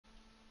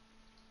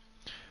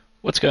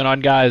What's going on,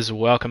 guys?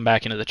 Welcome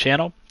back into the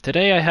channel.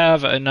 Today I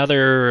have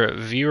another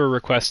viewer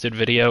requested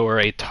video, or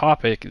a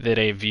topic that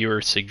a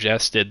viewer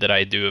suggested that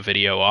I do a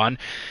video on.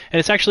 And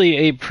it's actually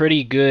a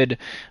pretty good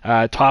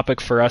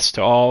topic for us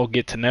to all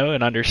get to know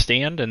and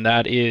understand, and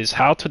that is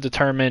how to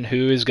determine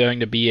who is going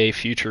to be a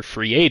future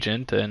free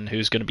agent and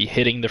who's going to be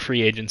hitting the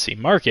free agency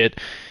market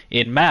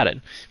in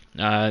Madden.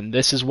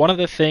 This is one of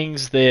the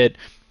things that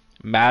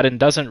Madden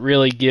doesn't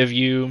really give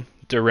you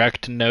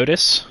direct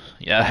notice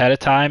ahead of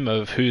time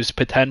of who's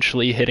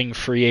potentially hitting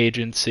free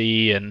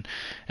agency and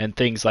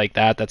things like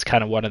that. That's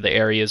kind of one of the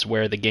areas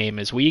where the game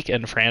is weak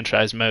and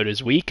franchise mode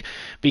is weak,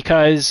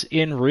 because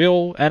in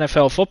real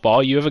NFL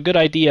football you have a good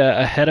idea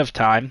ahead of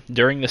time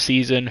during the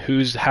season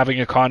who's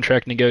having a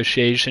contract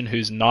negotiation,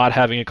 who's not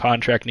having a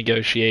contract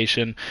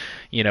negotiation,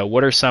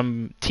 what are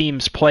some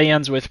teams'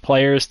 plans with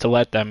players to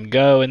let them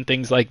go and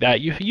things like that.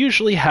 You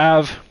usually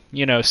have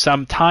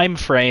some time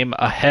frame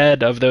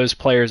ahead of those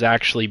players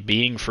actually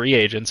being free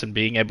agents and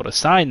being able to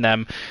sign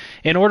them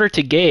in order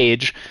to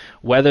gauge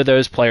whether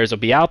those players will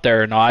be out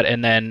there or not,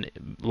 and then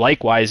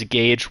likewise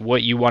gauge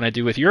what you want to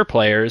do with your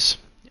players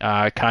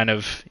kind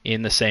of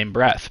in the same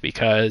breath.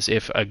 Because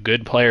if a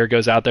good player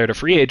goes out there to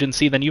free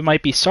agency, then you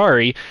might be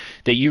sorry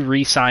that you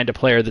re-signed a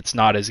player that's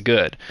not as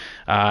good,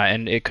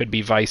 and it could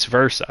be vice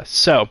versa.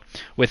 So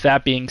with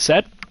that being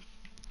said,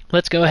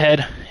 let's go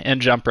ahead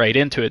and jump right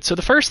into it. So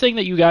the first thing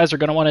that you guys are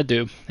going to want to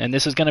do, and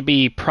this is going to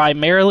be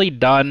primarily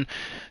done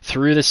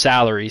through the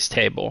salaries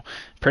table.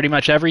 Pretty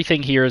much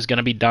everything here is going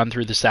to be done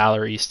through the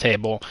salaries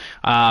table.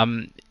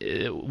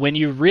 When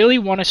you really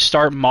want to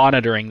start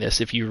monitoring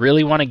this, if you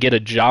really want to get a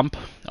jump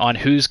on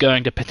who's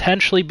going to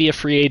potentially be a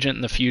free agent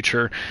in the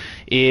future,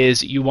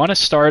 is you want to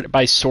start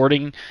by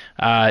sorting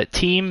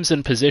teams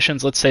and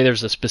positions. Let's say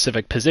there's a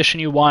specific position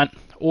you want,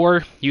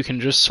 or you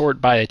can just sort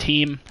by a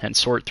team and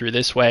sort through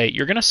this way.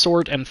 You're going to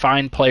sort and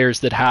find players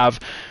that have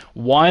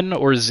 1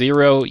 or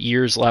 0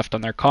 years left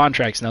on their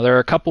contracts. Now, there are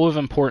a couple of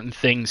important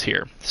things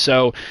here.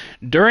 So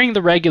during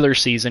the regular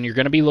season, you're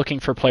going to be looking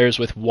for players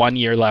with 1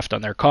 year left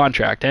on their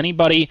contract.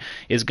 Anybody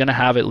is going to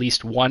have at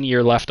least 1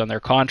 year left on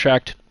their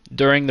contract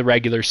during the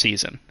regular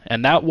season.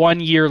 And that 1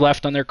 year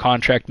left on their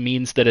contract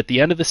means that at the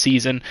end of the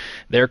season,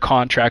 their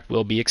contract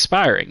will be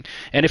expiring.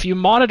 And if you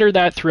monitor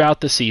that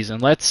throughout the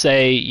season, let's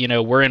say,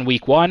 we're in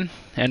week 1,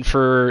 and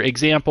for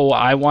example,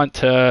 I want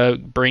to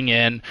bring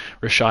in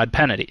Rashad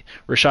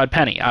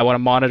Penny. I want to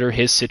monitor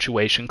his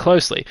situation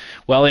closely.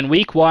 Well, in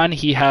week 1,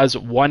 he has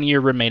 1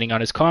 year remaining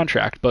on his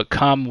contract, but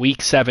come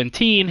week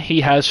 17,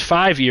 he has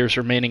 5 years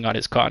remaining on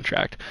his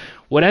contract.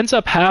 What ends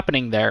up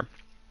happening there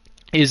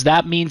is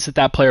that means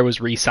that player was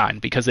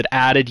re-signed because it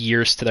added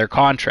years to their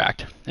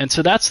contract. And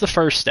so that's the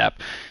first step,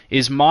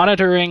 is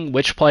monitoring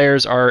which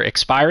players are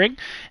expiring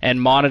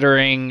and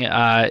monitoring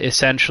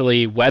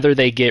essentially whether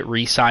they get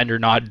re-signed or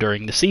not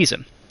during the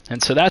season.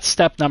 And so that's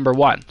step number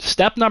 1.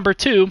 Step number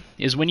 2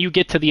 is when you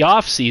get to the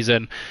off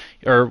season,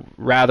 or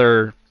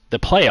rather the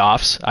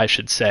playoffs, I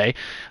should say,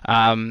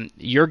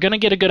 you're going to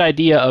get a good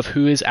idea of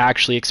who is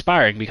actually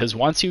expiring, because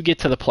once you get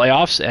to the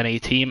playoffs and a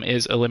team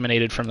is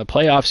eliminated from the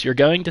playoffs, you're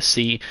going to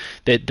see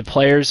that the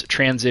players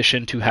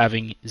transition to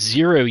having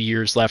 0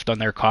 years left on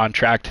their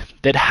contract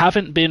that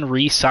haven't been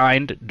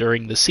re-signed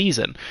during the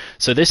season.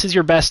 So this is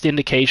your best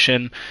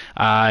indication.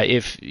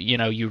 If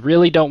you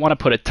really don't want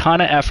to put a ton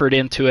of effort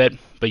into it,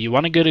 but you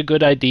want to get a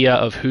good idea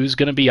of who's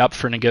going to be up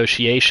for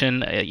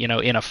negotiation,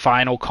 in a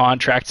final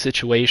contract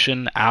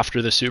situation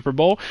after the Super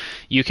Bowl,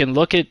 you can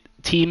look at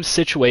team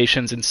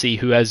situations and see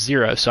who has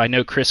 0. So I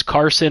know Chris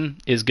Carson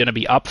is going to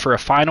be up for a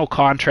final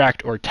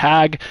contract or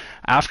tag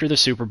after the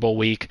Super Bowl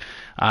week.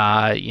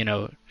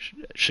 Shaquille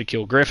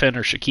Griffin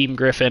or Shaquem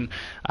Griffin.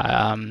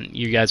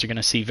 You guys are going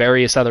to see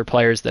various other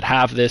players that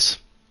have this.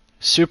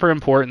 Super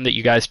important that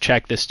you guys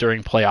check this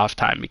during playoff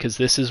time, because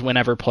this is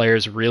whenever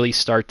players really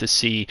start to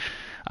see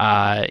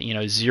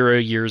 0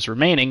 years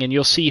remaining, and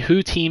you'll see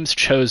who teams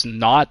chose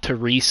not to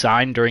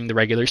re-sign during the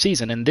regular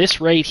season. And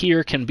this right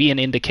here can be an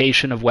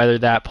indication of whether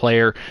that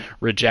player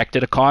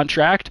rejected a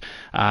contract,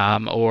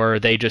 or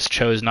they just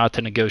chose not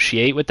to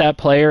negotiate with that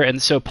player.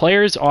 And so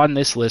players on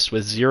this list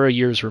with 0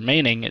 years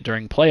remaining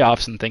during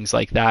playoffs and things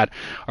like that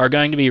are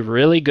going to be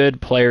really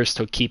good players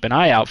to keep an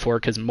eye out for,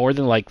 because more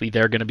than likely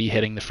they're going to be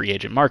hitting the free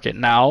agent market.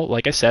 Now,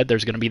 like I said,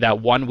 there's going to be that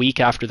 1 week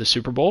after the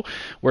Super Bowl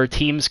where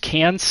teams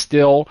can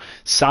still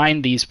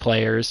sign these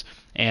players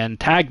and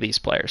tag these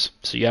players.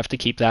 So you have to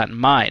keep that in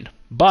mind.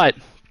 But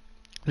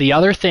the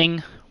other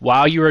thing,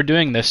 while you are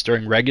doing this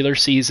during regular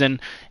season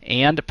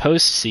and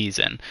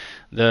postseason,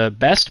 the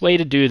best way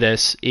to do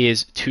this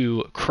is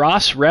to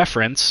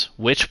cross-reference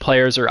which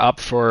players are up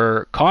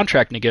for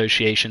contract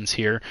negotiations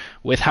here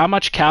with how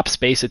much cap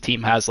space a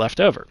team has left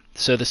over.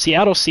 So the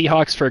Seattle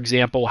Seahawks, for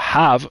example,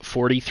 have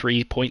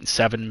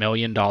 $43.7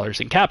 million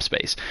in cap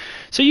space.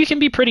 So you can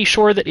be pretty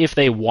sure that if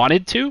they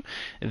wanted to,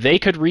 they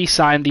could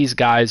re-sign these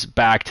guys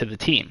back to the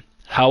team.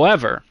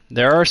 However,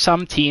 there are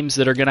some teams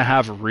that are going to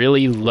have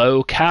really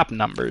low cap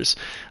numbers.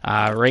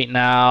 Right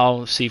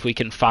now, see if we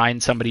can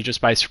find somebody just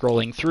by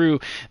scrolling through.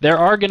 There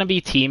are going to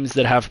be teams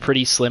that have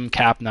pretty slim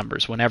cap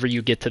numbers whenever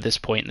you get to this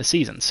point in the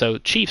season. So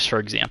Chiefs, for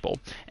example.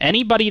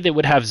 Anybody that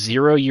would have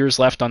 0 years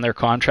left on their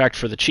contract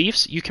for the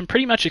Chiefs, you can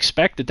pretty much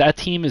expect that that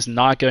team is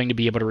not going to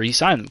be able to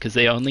re-sign them because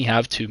they only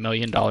have $2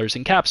 million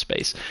in cap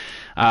space.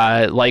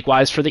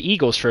 Likewise for the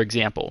Eagles, for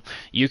example.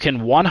 You can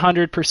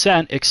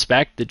 100%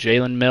 expect that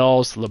Jalen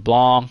Mills,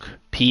 LeBlanc,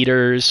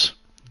 Peters,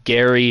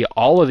 Gary,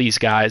 all of these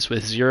guys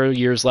with 0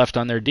 years left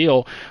on their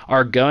deal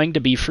are going to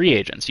be free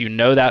agents. You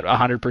know that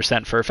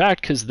 100% for a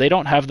fact because they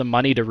don't have the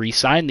money to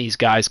re-sign these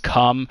guys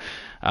come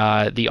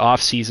the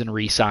off-season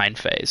re-sign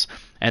phase.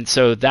 And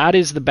so that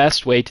is the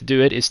best way to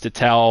do it, is to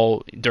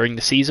tell during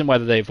the season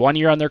whether they have 1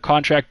 year on their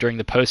contract, during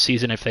the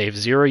postseason if they have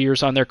 0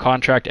 years on their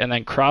contract, and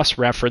then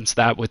cross-reference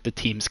that with the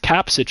team's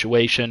cap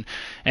situation,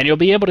 and you'll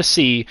be able to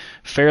see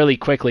fairly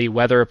quickly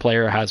whether a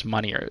player has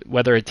money or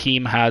whether a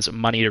team has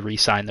money to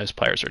re-sign those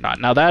players or not.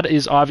 Now that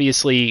is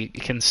obviously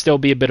can still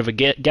be a bit of a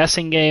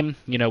guessing game.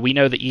 You know, we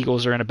know the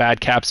Eagles are in a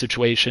bad cap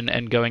situation,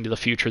 and going to the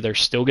future they're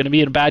still going to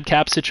be in a bad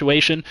cap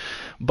situation,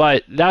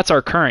 but that's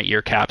our current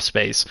year cap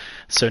space.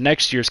 So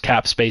next year's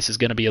cap space is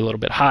going to be a little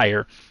bit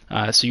higher,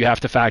 so you have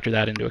to factor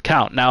that into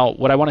account. Now,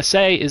 what I want to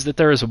say is that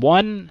there is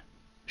one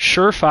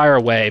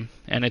surefire way,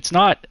 and it's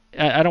not,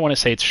 I don't want to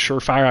say it's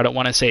surefire, I don't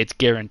want to say it's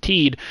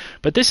guaranteed,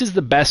 but this is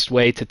the best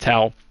way to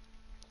tell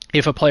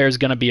if a player is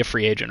going to be a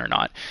free agent or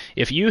not.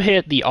 If you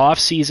hit the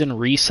off-season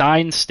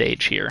re-sign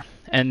stage here,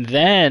 and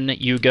then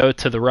you go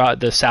to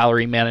the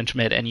salary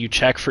management and you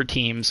check for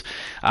teams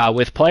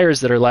with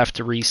players that are left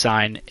to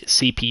re-sign,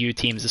 CPU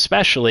teams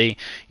especially,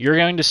 you're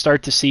going to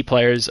start to see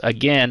players,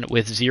 again,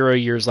 with 0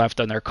 years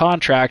left on their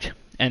contract,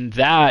 and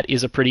that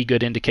is a pretty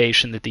good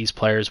indication that these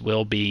players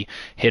will be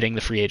hitting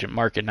the free agent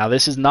market. Now,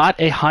 this is not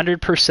a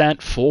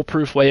 100%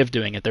 foolproof way of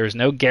doing it. There is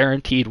no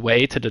guaranteed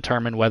way to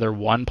determine whether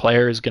one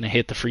player is going to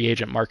hit the free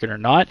agent market or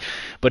not.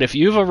 But if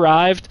you've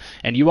arrived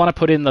and you want to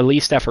put in the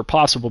least effort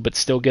possible but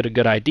still get a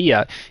good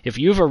idea, if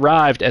you've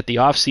arrived at the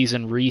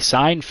offseason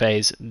re-sign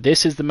phase,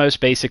 this is the most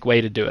basic way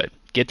to do it.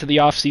 Get to the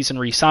offseason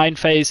re-sign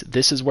phase.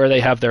 This is where they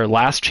have their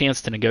last chance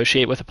to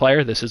negotiate with a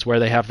player. This is where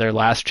they have their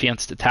last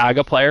chance to tag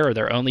a player, or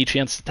their only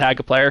chance to tag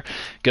a player.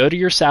 Go to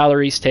your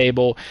salaries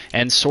table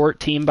and sort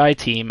team by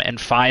team and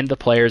find the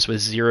players with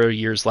 0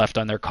 years left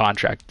on their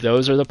contract.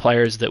 Those are the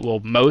players that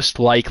will most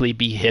likely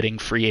be hitting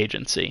free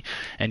agency.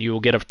 And you will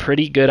get a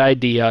pretty good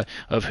idea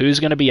of who's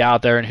going to be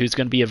out there and who's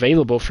going to be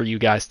available for you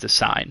guys to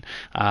sign.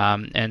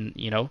 And,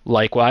 you know,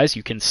 likewise,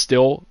 you can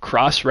still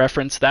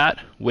cross-reference that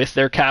with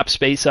their cap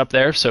space up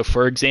there. So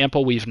for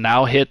example, we've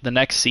now hit the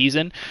next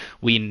season.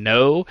 We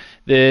know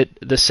that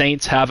the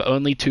Saints have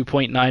only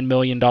 $2.9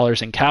 million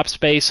in cap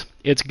space.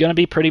 It's going to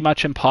be pretty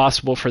much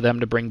impossible for them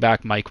to bring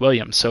back Mike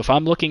Williams. So if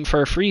I'm looking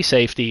for a free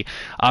safety,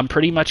 I'm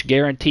pretty much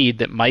guaranteed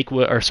that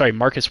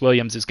Marcus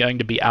Williams is going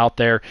to be out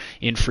there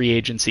in free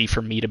agency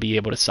for me to be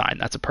able to sign.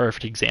 That's a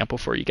perfect example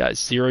for you guys.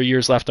 0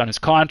 years left on his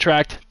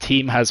contract.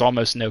 Team has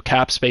almost no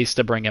cap space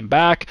to bring him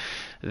back.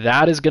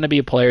 That is going to be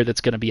a player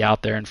that's going to be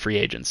out there in free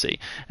agency.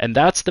 And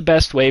that's the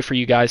best way for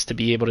you guys to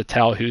be able to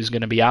tell who's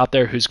going to be out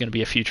there, who's going to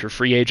be a future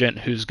free agent,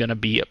 who's going to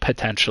be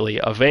potentially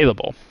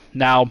available.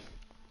 Now,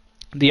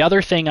 the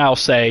other thing I'll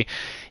say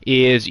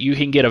is you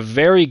can get a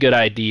very good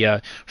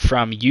idea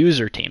from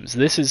user teams.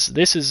 This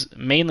is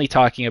mainly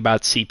talking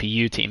about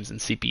CPU teams and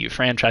CPU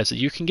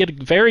franchises. You can get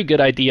a very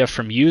good idea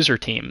from user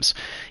teams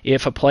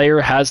if a player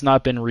has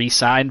not been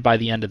re-signed by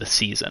the end of the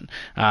season.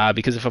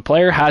 Because if a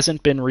player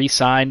hasn't been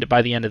re-signed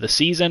by the end of the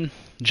season,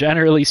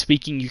 generally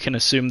speaking, you can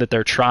assume that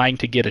they're trying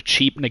to get a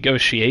cheap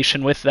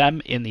negotiation with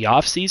them in the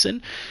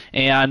offseason,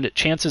 and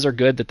chances are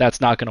good that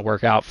that's not going to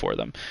work out for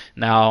them.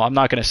 Now, I'm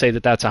not going to say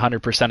that that's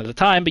 100% of the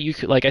time, but you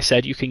could, like I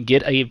said, you can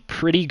get a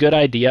pretty good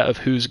idea of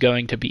who's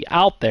going to be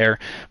out there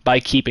by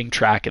keeping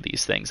track of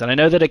these things. And I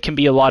know that it can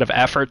be a lot of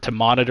effort to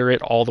monitor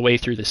it all the way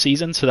through the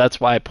season, so that's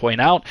why I point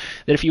out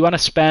that if you want to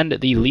spend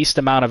the least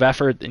amount of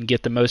effort and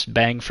get the most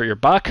bang for your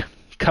buck,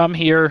 come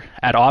here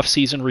at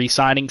off-season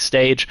re-signing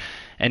stage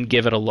and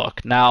give it a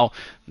look. Now,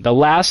 the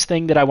last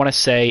thing that I want to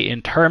say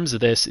in terms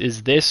of this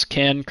is this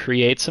can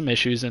create some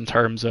issues in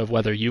terms of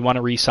whether you want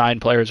to re-sign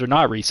players or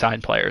not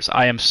re-sign players.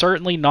 I am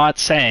certainly not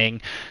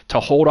saying to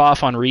hold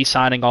off on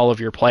re-signing all of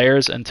your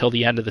players until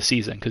the end of the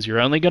season, because you're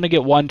only going to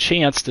get one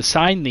chance to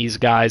sign these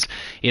guys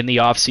in the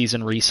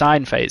off-season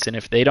re-sign phase. And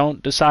if they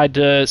don't decide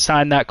to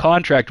sign that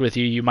contract with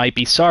you, you might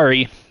be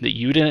sorry that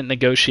you didn't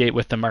negotiate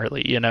with them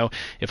early. You know,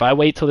 if I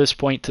wait till this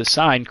point to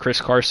sign Chris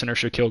Carson or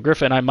Shaquille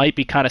Griffin, I might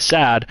be kind of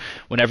sad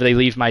whenever they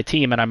leave my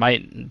team, and I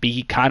might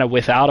be kind of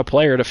without a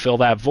player to fill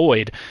that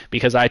void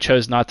because I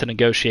chose not to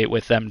negotiate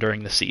with them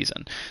during the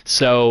season.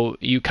 So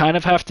you kind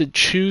of have to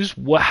choose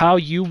how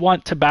you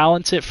want to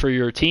balance it for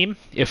your team.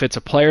 If it's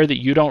a player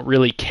that you don't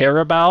really care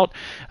about,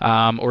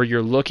 or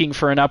you're looking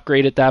for an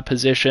upgrade at that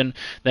position,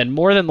 then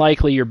more than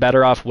likely you're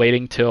better off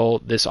waiting till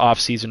this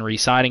off-season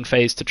re-signing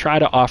phase to try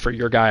to offer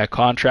your guy a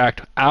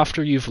contract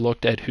after you've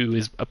looked at who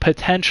is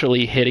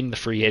potentially hitting the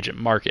free agent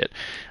market.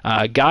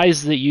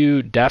 Guys that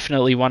you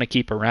definitely want to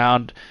keep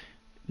around,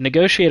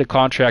 negotiate a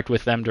contract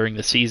with them during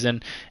the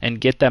season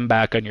and get them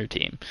back on your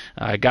team.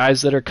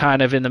 Guys that are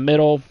kind of in the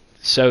middle,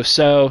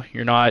 so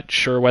you're not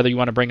sure whether you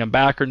want to bring them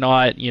back or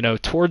not,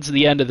 towards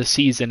the end of the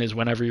season is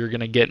whenever you're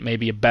going to get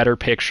maybe a better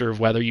picture of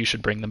whether you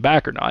should bring them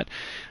back or not.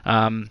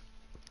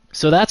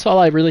 So that's all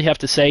I really have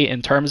to say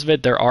in terms of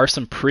it. There are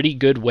some pretty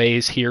good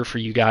ways here for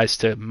you guys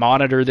to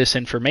monitor this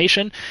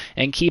information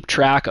and keep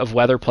track of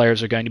whether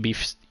players are going to be,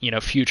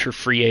 future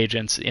free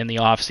agents in the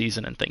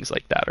offseason and things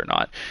like that or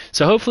not.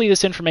 So hopefully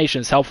this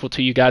information is helpful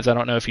to you guys. I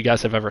don't know if you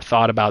guys have ever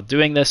thought about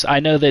doing this. I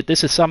know that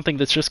this is something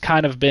that's just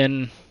kind of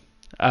been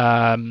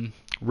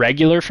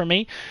regular for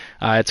me.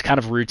 It's kind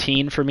of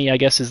routine for me, I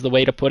guess is the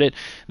way to put it,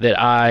 that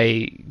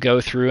I go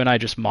through and I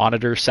just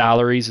monitor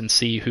salaries and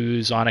see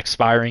who's on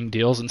expiring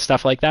deals and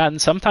stuff like that. And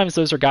sometimes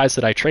those are guys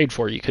that I trade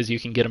for you because you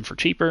can get them for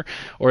cheaper,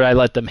 or I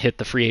let them hit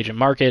the free agent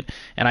market.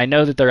 And I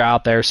know that they're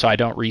out there, so I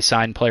don't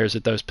re-sign players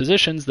at those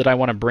positions that I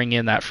want to bring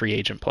in that free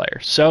agent player.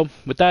 So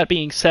with that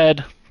being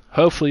said,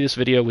 hopefully this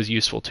video was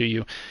useful to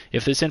you.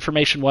 If this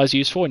information was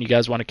useful and you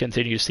guys want to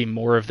continue to see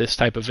more of this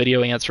type of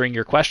video answering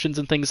your questions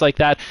and things like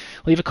that,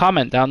 leave a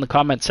comment down in the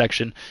comment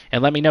section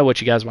and let me know what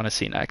you guys want to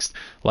see next.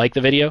 Like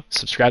the video,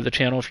 subscribe to the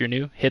channel if you're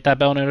new, hit that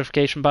bell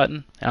notification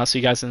button, and I'll see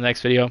you guys in the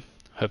next video.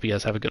 Hope you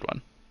guys have a good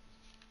one.